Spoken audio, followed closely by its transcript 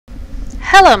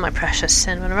Hello my precious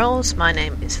cinnamon rolls, my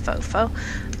name is Phoephoe,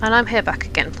 and I'm here back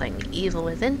again playing The Evil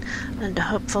Within, and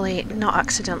hopefully not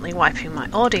accidentally wiping my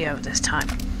audio this time.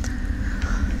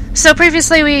 So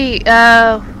previously we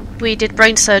did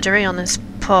brain surgery on this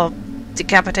poor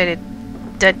decapitated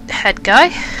dead head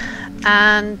guy,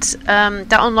 and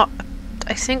that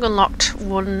unlocked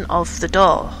one of the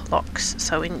door locks,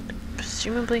 so we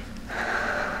presumably...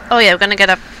 Oh yeah, we're gonna get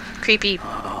a creepy...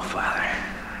 Oh, Father.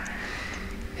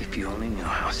 If you only knew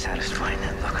how satisfying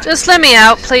that looked. Just let me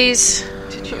out, please.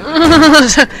 Did you?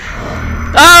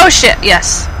 Oh shit,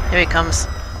 yes. Here he comes.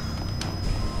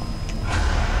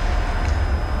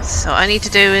 So I need to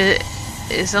do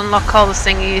is unlock all the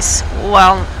thingies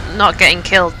while not getting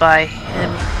killed by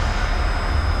him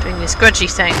doing this grudgy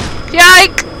thing.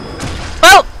 Yike!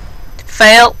 Well,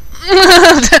 fail.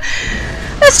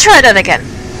 Let's try that again.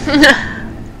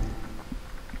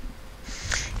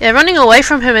 Yeah, running away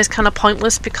from him is kind of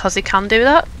pointless because he can do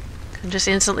that. He can just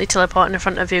instantly teleport in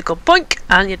front of you, go boink,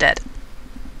 and you're dead.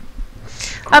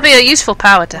 That'd be a useful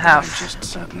power to have,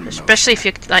 especially if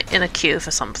you're like in a queue for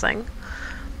something.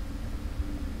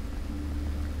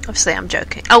 Obviously, I'm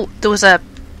joking. Oh, there was a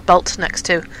bolt next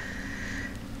to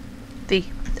the.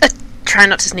 Try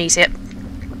not to sneeze yet.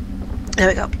 There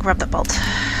we go. Grab that bolt.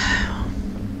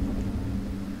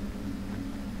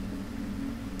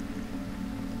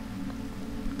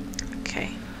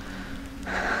 Okay.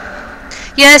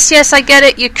 Yes, I get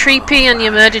it. You're creepy and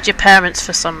you murdered your parents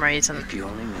for some reason. If you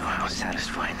only knew how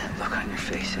satisfying that look on your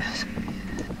face is.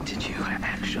 Did you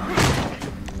actually?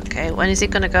 Okay, when is he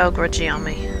gonna go grudgy on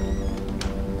me?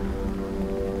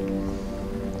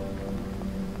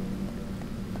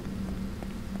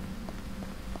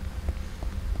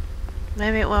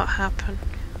 Maybe it won't happen.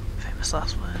 Famous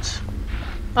last words.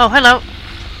 Oh, hello.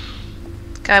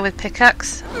 Guy with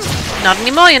pickaxe. Not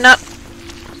anymore, you're not.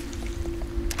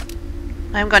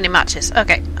 I haven't got any matches.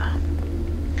 Okay.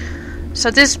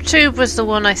 So this tube was the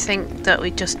one I think that we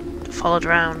just followed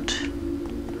around.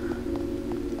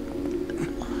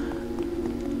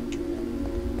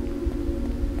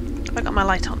 Have I got my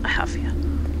light on? I have, yeah.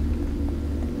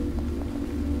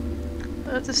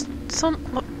 There's some...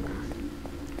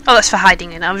 Oh, that's for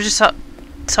hiding in. I was just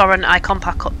saw an icon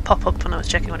pop up when I was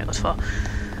checking what it was for.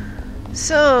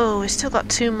 So, we still got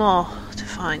two more to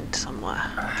find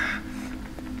somewhere.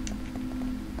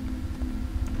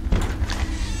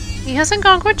 He hasn't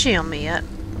gone grudgy on me yet.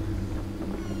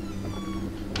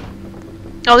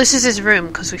 Oh, this is his room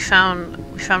because we found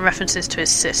references to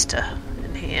his sister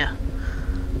in here.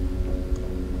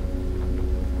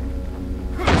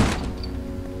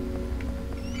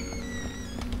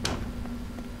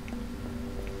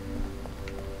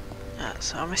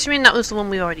 So I'm assuming that was the one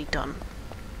we already done.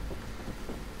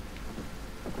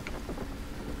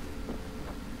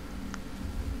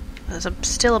 There's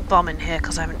still a bomb in here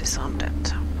because I haven't disarmed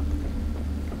it.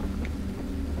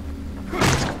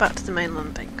 Let's go back to the main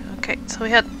landing. Okay, so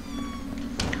we had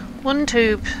one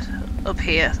tube up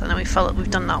here, and then we've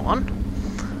done that one.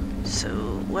 So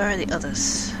where are the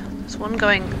others? There's one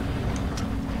going.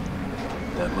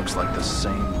 That looks like the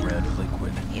same red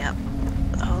liquid. Yep.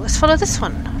 Oh, let's follow this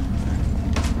one.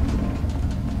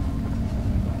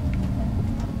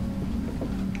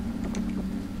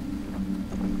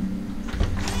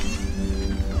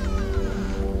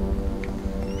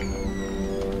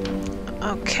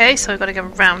 Okay, so we've got to go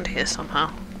around here somehow.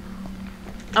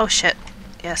 Oh shit.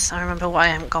 Yes, I remember why I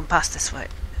haven't gone past this way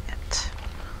yet.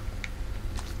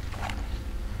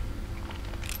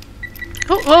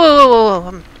 Oh, whoa,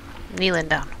 I'm kneeling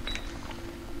down.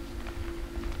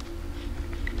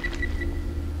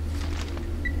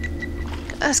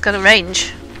 That's got a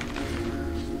range.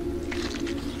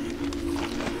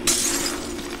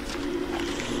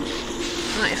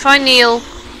 Right, if I kneel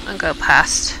and go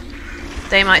past,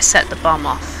 they might set the bomb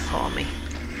off for me.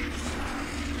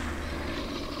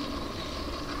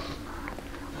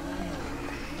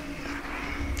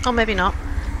 Or maybe not. I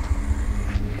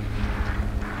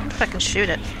wonder if I can shoot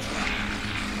it.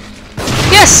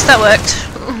 Yes, that worked.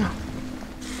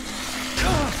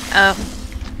 Oh.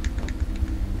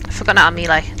 I forgot how to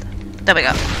melee. There we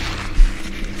go.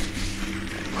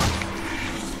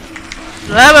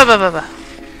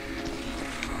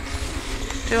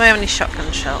 Do I have any shotgun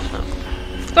shells? No.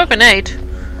 I've got a grenade.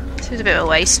 Seems a bit of a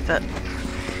waste, but...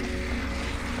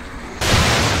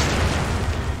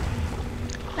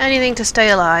 anything to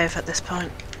stay alive at this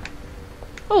point.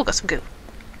 Oh, got some goo.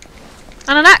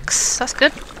 And an axe. That's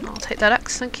good. I'll take that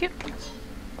axe, thank you.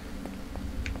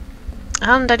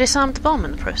 And I disarmed the bomb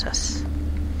in the process.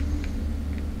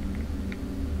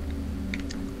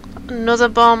 Another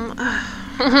bomb.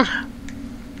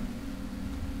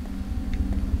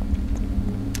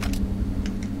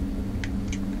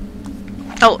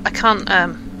 Oh, I can't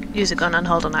use a gun and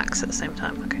hold an axe at the same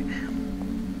time. Okay.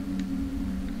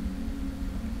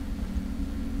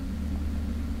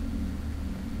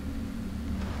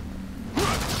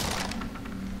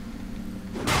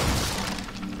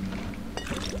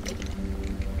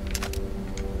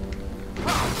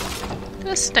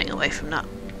 Just staying away from that.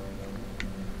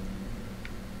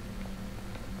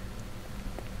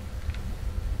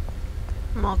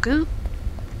 More goo.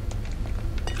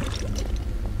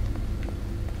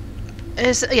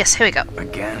 Yes, here we go.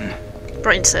 Again.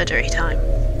 Brain surgery time.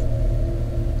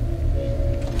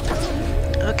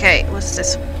 Okay, what's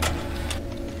this?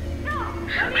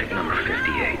 Subject number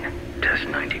 58, test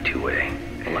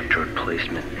 92A, electrode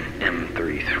placement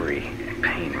M33,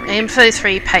 pain region.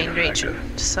 M33 pain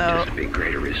region. So Anticipate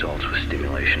greater results with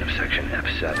stimulation of section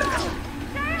F7,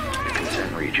 the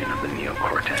consent region of the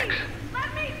neocortex.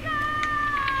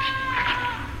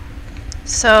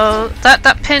 So that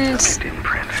pinned Subject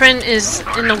imprint. print is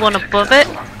in the one above it.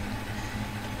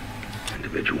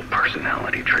 Individual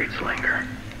personality traits linger.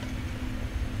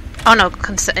 Oh no,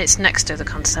 consent. It's next to the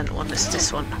consent one. It's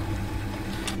this one.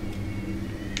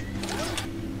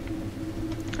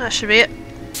 That should be it.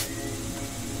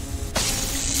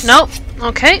 Nope.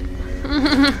 Okay.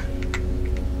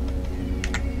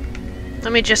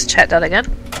 Let me just check that again.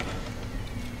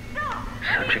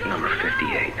 Subject number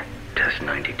 58, test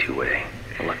 92A,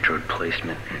 electrode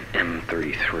placement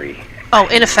M33. Oh,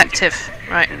 ineffective.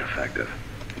 Right. Ineffective.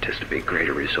 Anticipate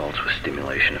greater results with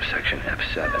stimulation of section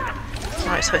F7.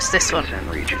 Right, so it's this one.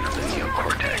 Consent region of the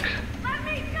neocortex.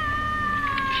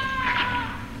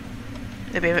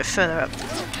 Maybe a bit further up.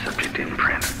 Subject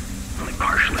imprint. Only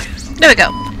partially. There we go.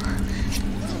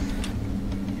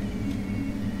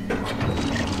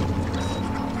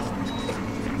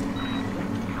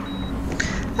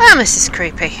 Ah, Mrs.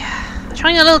 Creepy.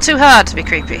 Trying a little too hard to be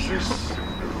creepy. This,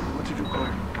 what did you call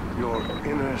it? Your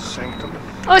inner sanctum?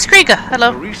 Oh, it's Krieger. Hello.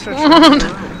 A research lab?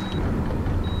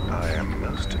 I am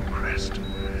most impressed.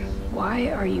 Why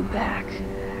are you back?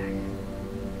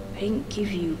 I didn't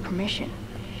give you permission.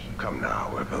 Come now,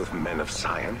 we're both men of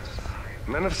science.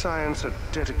 Men of science are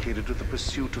dedicated to the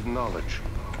pursuit of knowledge.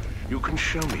 You can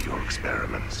show me your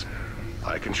experiments.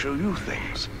 I can show you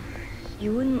things.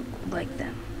 You wouldn't like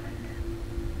them.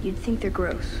 You'd think they're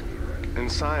gross. In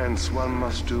science, one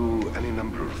must do any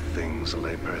number of things a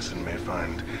layperson may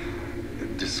find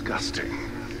disgusting.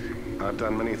 I've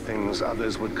done many things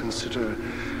others would consider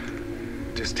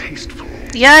distasteful.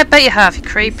 Yeah, I bet you have, you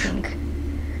creep. You think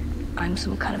I'm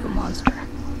some kind of a monster.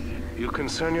 You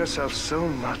concern yourself so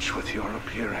much with your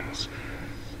appearance.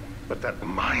 But that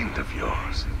mind of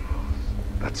yours,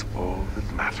 that's all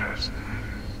that matters.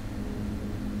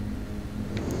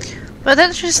 But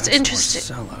that's just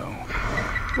interesting. Marcello.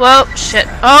 Whoa, shit.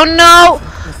 Oh no!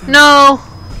 No!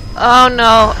 Oh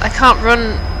no, I can't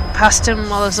run past him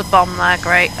while there's a bomb there,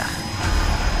 great.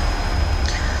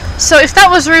 So if that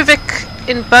was Ruvik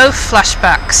in both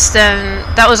flashbacks, then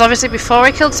that was obviously before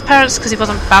he killed his parents because he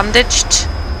wasn't bandaged.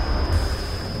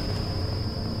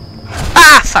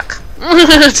 Ah, fuck.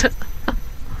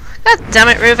 God damn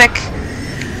it, Ruvik.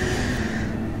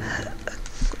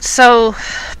 So,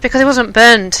 because he wasn't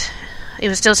burned, he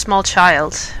was still a small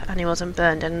child, and he wasn't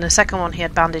burned. And in the second one, he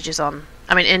had bandages on.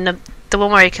 I mean, in the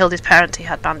one where he killed his parents, he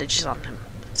had bandages on him.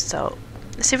 So,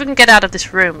 let's see if we can get out of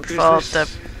this room before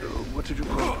What did you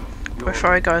call it?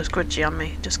 before he goes grudgy on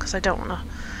me, just because I don't want to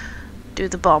do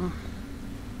the bomb.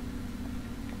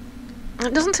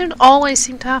 It doesn't always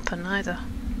seem to happen either.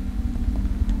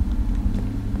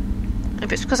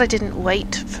 Maybe it's because I didn't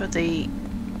wait for the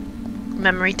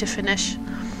memory to finish.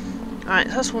 Alright,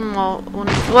 that's one more.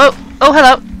 Whoa! Oh,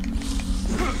 hello!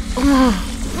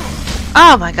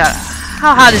 Oh my god.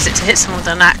 How hard is it to hit someone with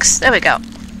an axe? There we go.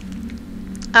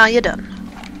 Ah, you're done.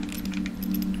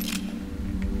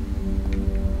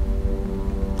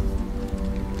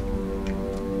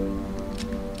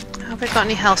 Have we got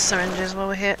any health syringes while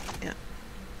we're here? Yeah.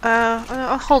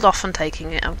 I'll hold off on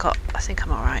taking it. I think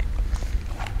I'm alright.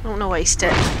 I don't want to waste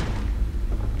it.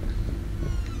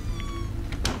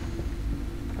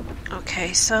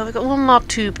 Okay, so we've got one more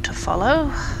tube to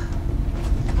follow.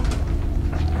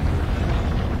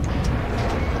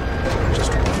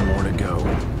 Just one more to go.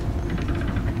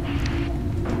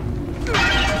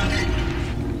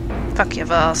 Fuck your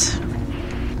vase.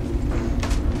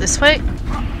 This way?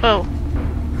 Oh.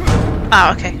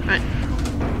 Ah, okay, right.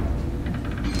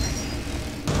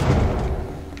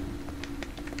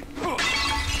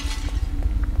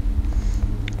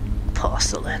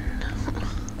 Porcelain.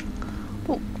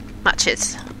 Ooh,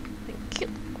 matches. Thank you.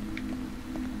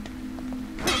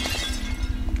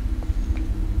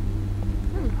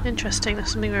 Interesting,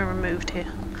 there's something being removed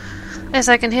here. Yes,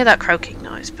 I can hear that croaking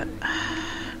noise, but...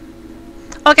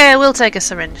 Okay, I will take a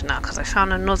syringe now, because I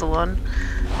found another one,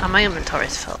 and my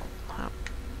inventory's full.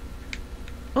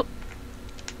 Oh.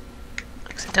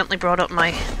 Accidentally brought up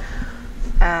my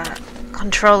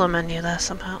controller menu there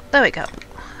somehow. There we go.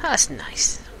 That's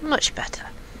nice. Much better.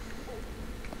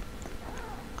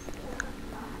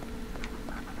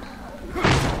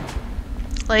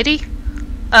 Lady?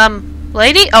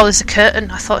 Lady? Oh, there's a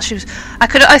curtain. I thought she was...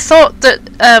 I thought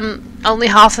that, only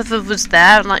half of her was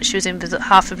there, and like she was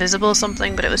half invisible or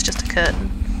something, but it was just a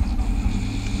curtain.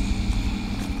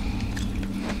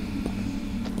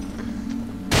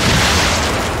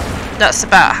 That's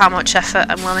about how much effort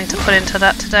I'm willing to put into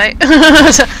that today.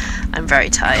 I'm very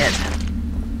tired.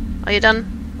 Are you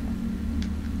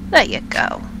done? There you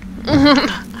go.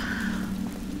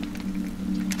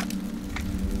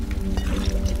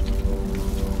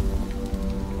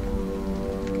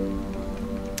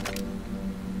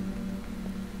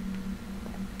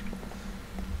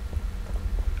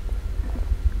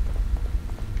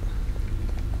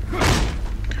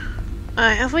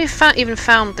 Alright, have we even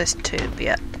found this tube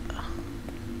yet?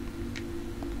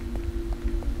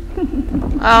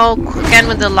 Oh, again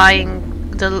with the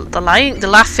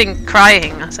laughing,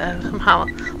 crying. I said somehow.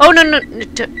 Oh no,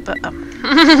 but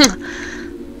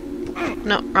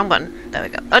no, wrong button. There we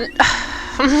go.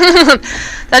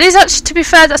 That is actually, to be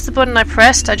fair, that's the button I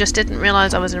pressed. I just didn't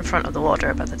realise I was in front of the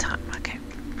wardrobe at the time. Okay.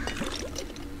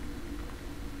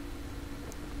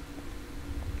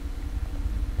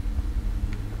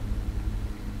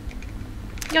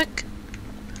 Yoink.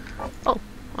 Oh,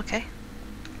 okay.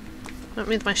 That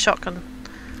means my shotgun.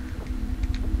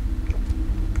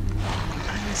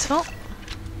 Useful.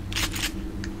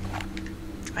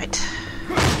 Right.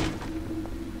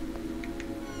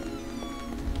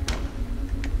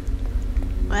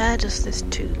 Where does this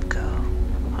tube go?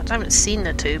 I haven't seen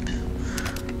the tube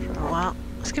for a while.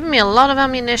 It's giving me a lot of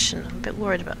ammunition. I'm a bit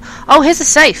worried about. Oh, here's the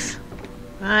safe.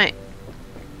 Right.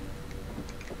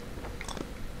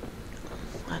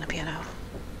 And a piano.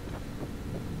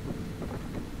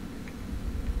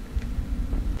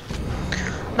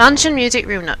 Mansion music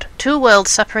room note. Two worlds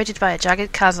separated by a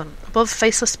jagged chasm. Above,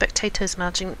 faceless spectators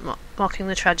mocking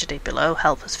the tragedy. Below,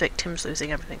 helpless victims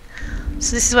losing everything.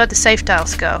 So this is where the safe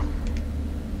dials go.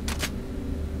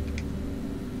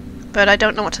 But I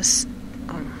don't know what to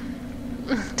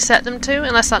set them to,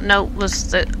 unless that note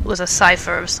was a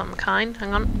cipher of some kind.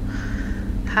 Hang on.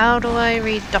 How do I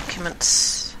read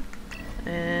documents?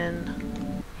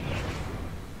 In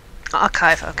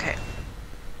archive. Okay.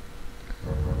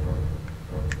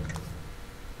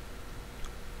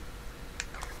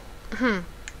 I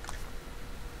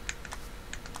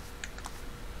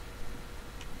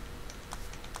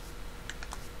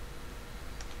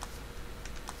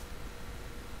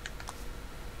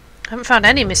haven't found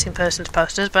any missing persons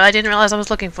posters, but I didn't realise I was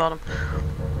looking for them.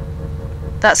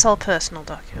 That's all personal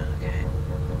document, okay.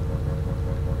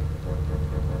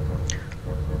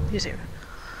 Music.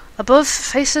 Above,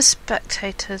 faceless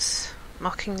spectators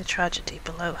mocking the tragedy.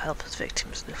 Below, helpless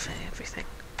victims losing everything.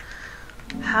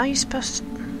 How are you supposed to...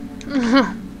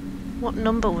 What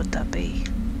number would that be?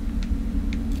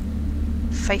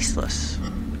 Faceless.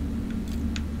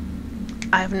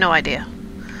 I have no idea.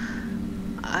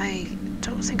 I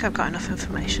don't think I've got enough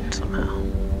information somehow.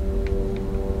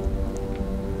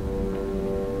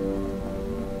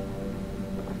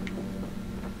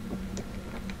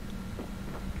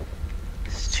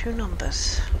 There's two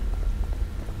numbers.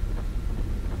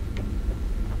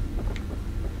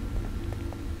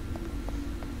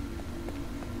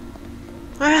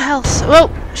 Where else? Whoa!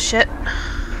 Shit.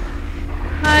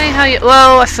 Hi, how you...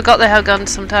 Whoa, I forgot they have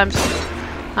guns sometimes.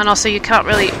 And also you can't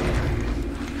really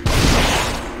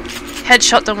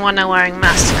headshot them when they're wearing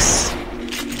masks.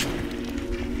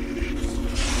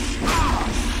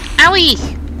 Owie!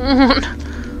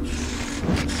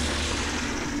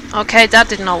 Okay, that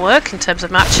did not work in terms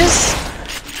of matches.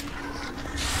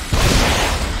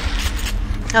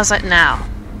 How's that now?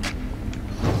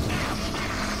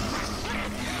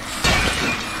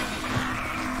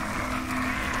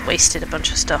 Wasted a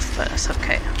bunch of stuff, but it's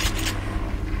okay.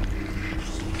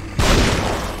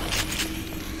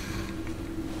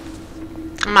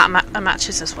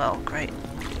 Matches as well, great.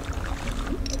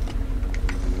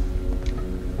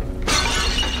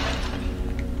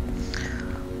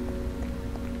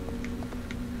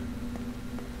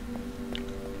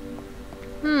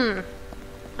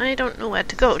 I don't know where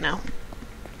to go now.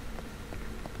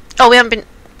 Oh, we haven't been...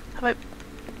 Have I...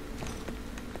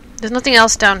 There's nothing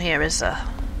else down here, is there?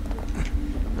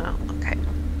 No, okay.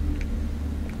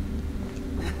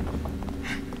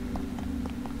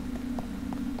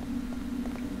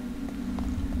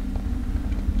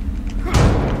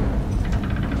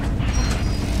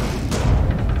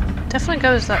 one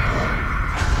goes that...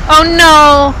 Oh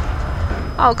no!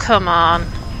 Oh, come on.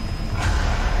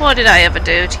 What did I ever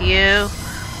do to you?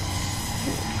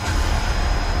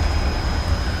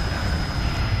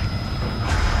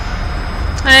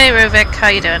 Hey Ruvik, how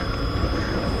you doing?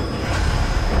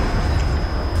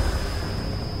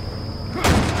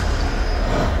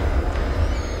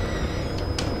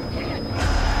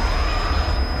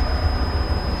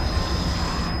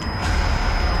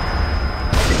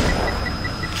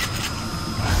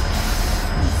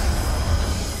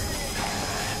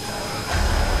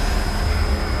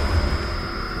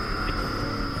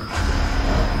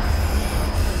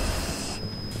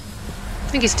 I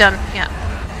think he's done, yeah.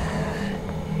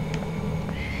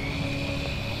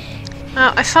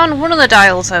 Now, I found one of the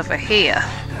dials over here.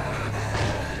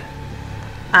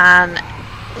 And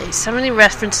it's somebody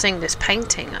referencing this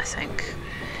painting, I think.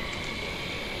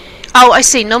 Oh, I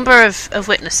see. Number of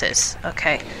witnesses.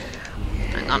 Okay.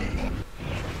 Hang on.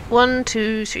 1,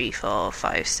 2, 3, 4,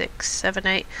 5, 6, 7,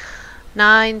 8,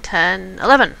 9, 10,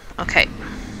 11. Okay.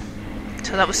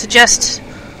 So that would suggest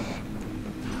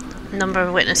number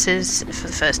of witnesses for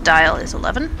the first dial is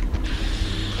 11.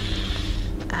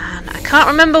 And I can't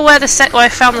remember where I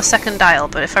found the second dial,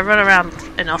 but if I run around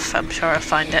enough, I'm sure I'll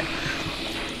find it.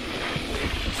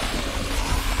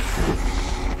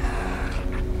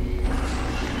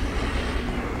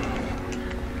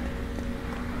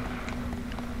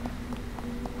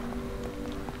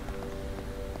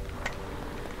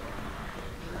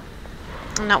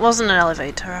 And that wasn't an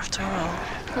elevator after all.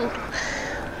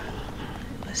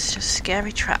 It's just a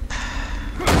scary trap.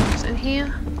 Was it in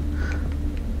here?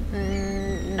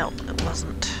 No, it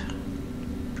wasn't.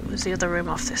 It was the other room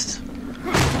off this.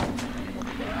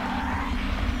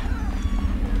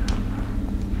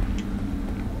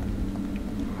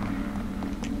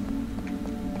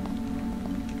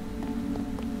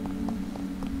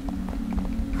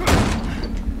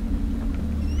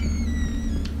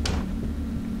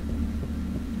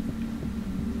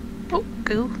 Oh,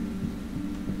 goo.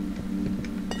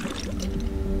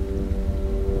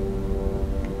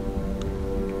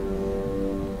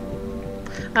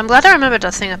 I'm glad I remembered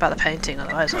that thing about the painting,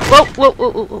 otherwise... Whoa, whoa,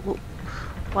 whoa, whoa, whoa, whoa.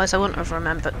 Otherwise I wouldn't have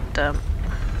remembered... Okay,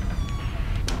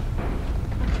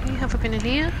 have we been in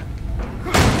here?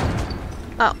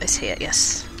 Oh, it's here,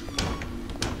 yes.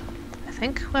 I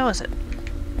think. Where was it?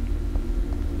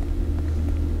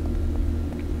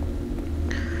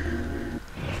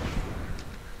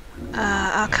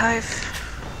 Archive.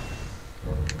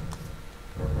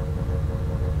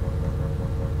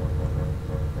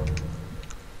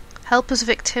 Help us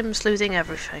victims losing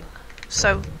everything.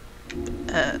 So,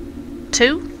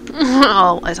 2?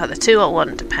 Oh, it's either 2 or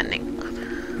 1, depending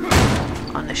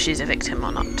on if she's a victim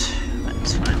or not.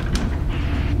 That's fine.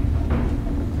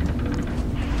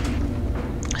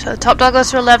 So the top dog goes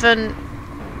to 11.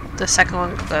 The second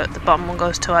one, the bottom one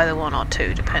goes to either 1 or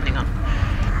 2, depending on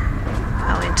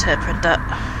how we interpret that.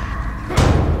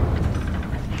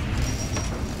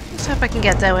 Let's hope I can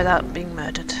get there without being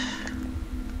murdered.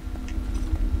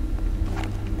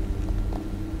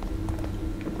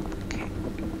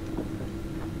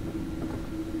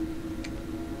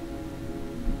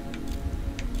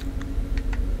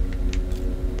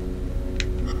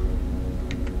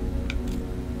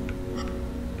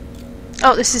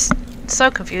 Oh, this is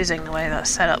so confusing the way that's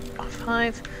set up.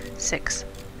 5, 6.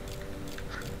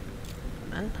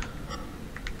 And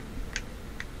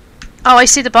oh, I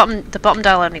see the bottom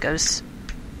dial only goes...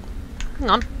 Hang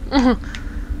on.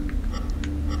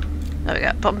 There we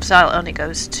go. Bottom dial only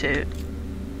goes to...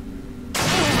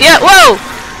 Yeah, whoa!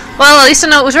 Well, at least I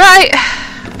know it was right.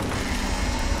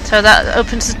 So that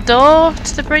opens the door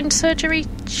to the brain surgery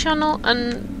channel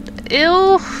and...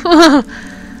 Ew!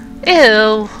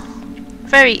 Ew!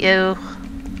 Very ew.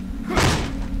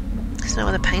 There's no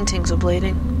other paintings are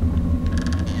bleeding.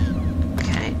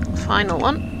 Okay, final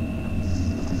one.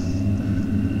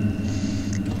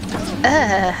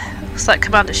 Looks like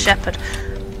Commander Shepard.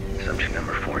 Subject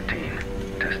number 14,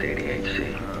 test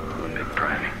 88C, limbic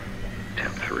priming.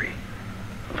 Temp 3,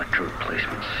 electrode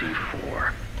placement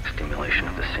C4, stimulation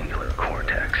of the singular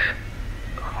cortex,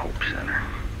 the Hope Center.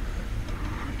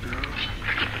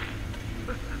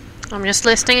 I'm just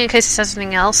listening in case it says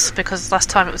anything else, because last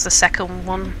time it was the second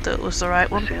one that was the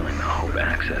right one. Assailing the Hope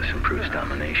access improves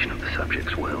domination of the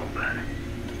subject's will, but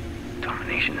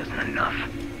domination isn't enough.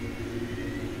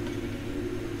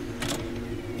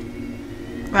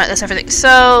 Right, that's everything.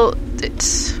 So,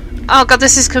 it's... Oh god,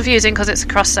 this is confusing because it's a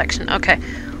cross-section. Okay.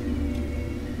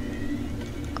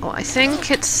 Oh, I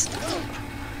think it's...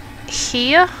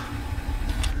 here?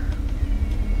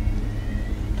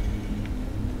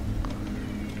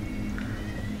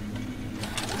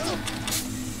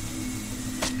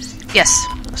 Yes,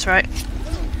 that's right.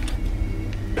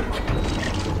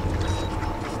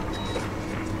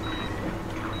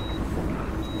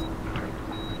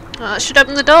 Oh, that should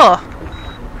open the door.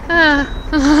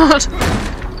 Lord.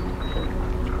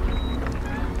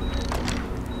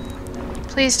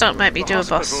 Please don't make me do a The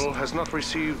boss. hospital has not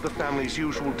received the family's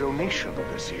usual donation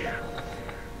this year.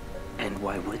 And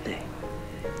why would they?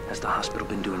 Has the hospital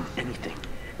been doing anything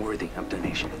worthy of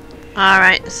donation?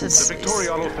 Alright, this The is...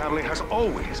 Victoriano family has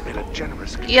always been a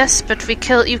generous community. Yes, but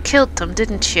you killed them,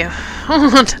 didn't you?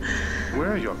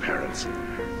 Where are your parents?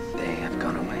 They have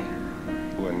gone away.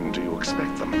 When do you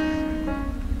expect them?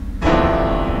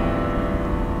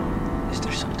 Is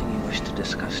there something you wish to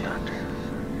discuss, Doctor?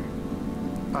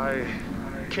 I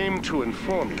came to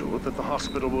inform you that the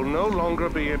hospital will no longer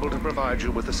be able to provide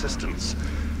you with assistance.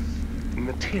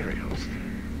 Materials.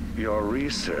 Your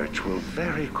research will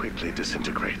very quickly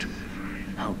disintegrate.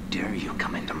 How dare you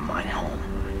come into my home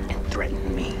and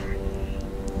threaten me?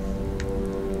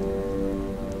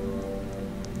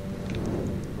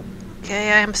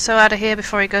 Okay, I am so out of here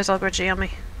before he goes all grudgy on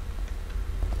me.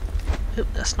 Oop,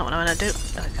 that's not what I want to do.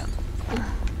 There we go.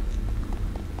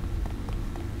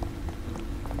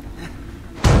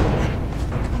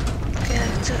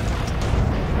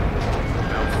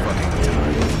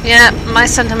 Yeah, my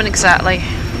sentiment exactly.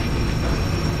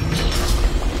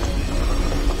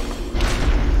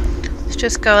 Let's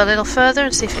just go a little further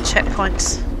and see if it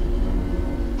checkpoints.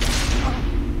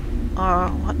 Or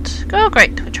what? Oh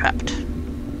great, we're trapped.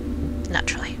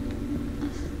 Naturally.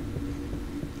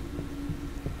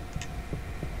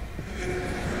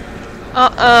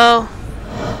 Uh-oh.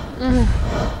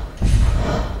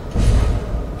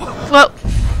 Whoa.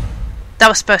 That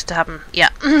was supposed to happen, yeah.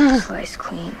 Slice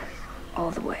clean,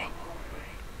 all the way.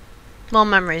 More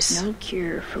memories. No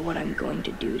cure for what I'm going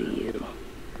to do to you.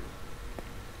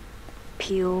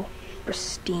 Peel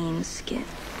pristine skin.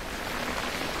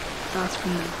 Thoughts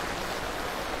from the...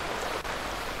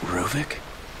 Ruvik?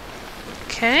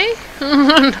 Okay.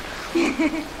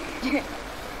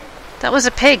 That was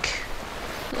a pig.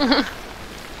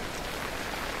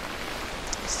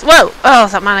 Whoa! Oh,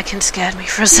 that mannequin scared me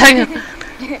for a second.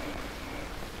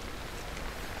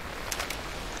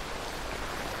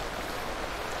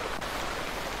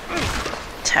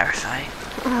 Terrifying.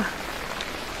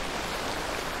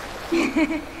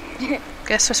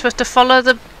 Guess we're supposed to follow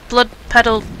the blood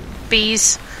pedal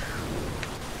bees.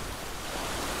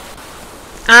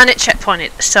 And it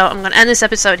checkpointed, so I'm going to end this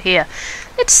episode here.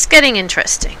 It's getting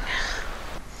interesting.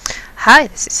 Hi,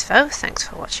 this is Phoe. Thanks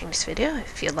for watching this video.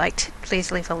 If you liked it,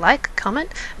 please leave a like,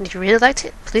 comment, and if you really liked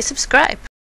it, please subscribe.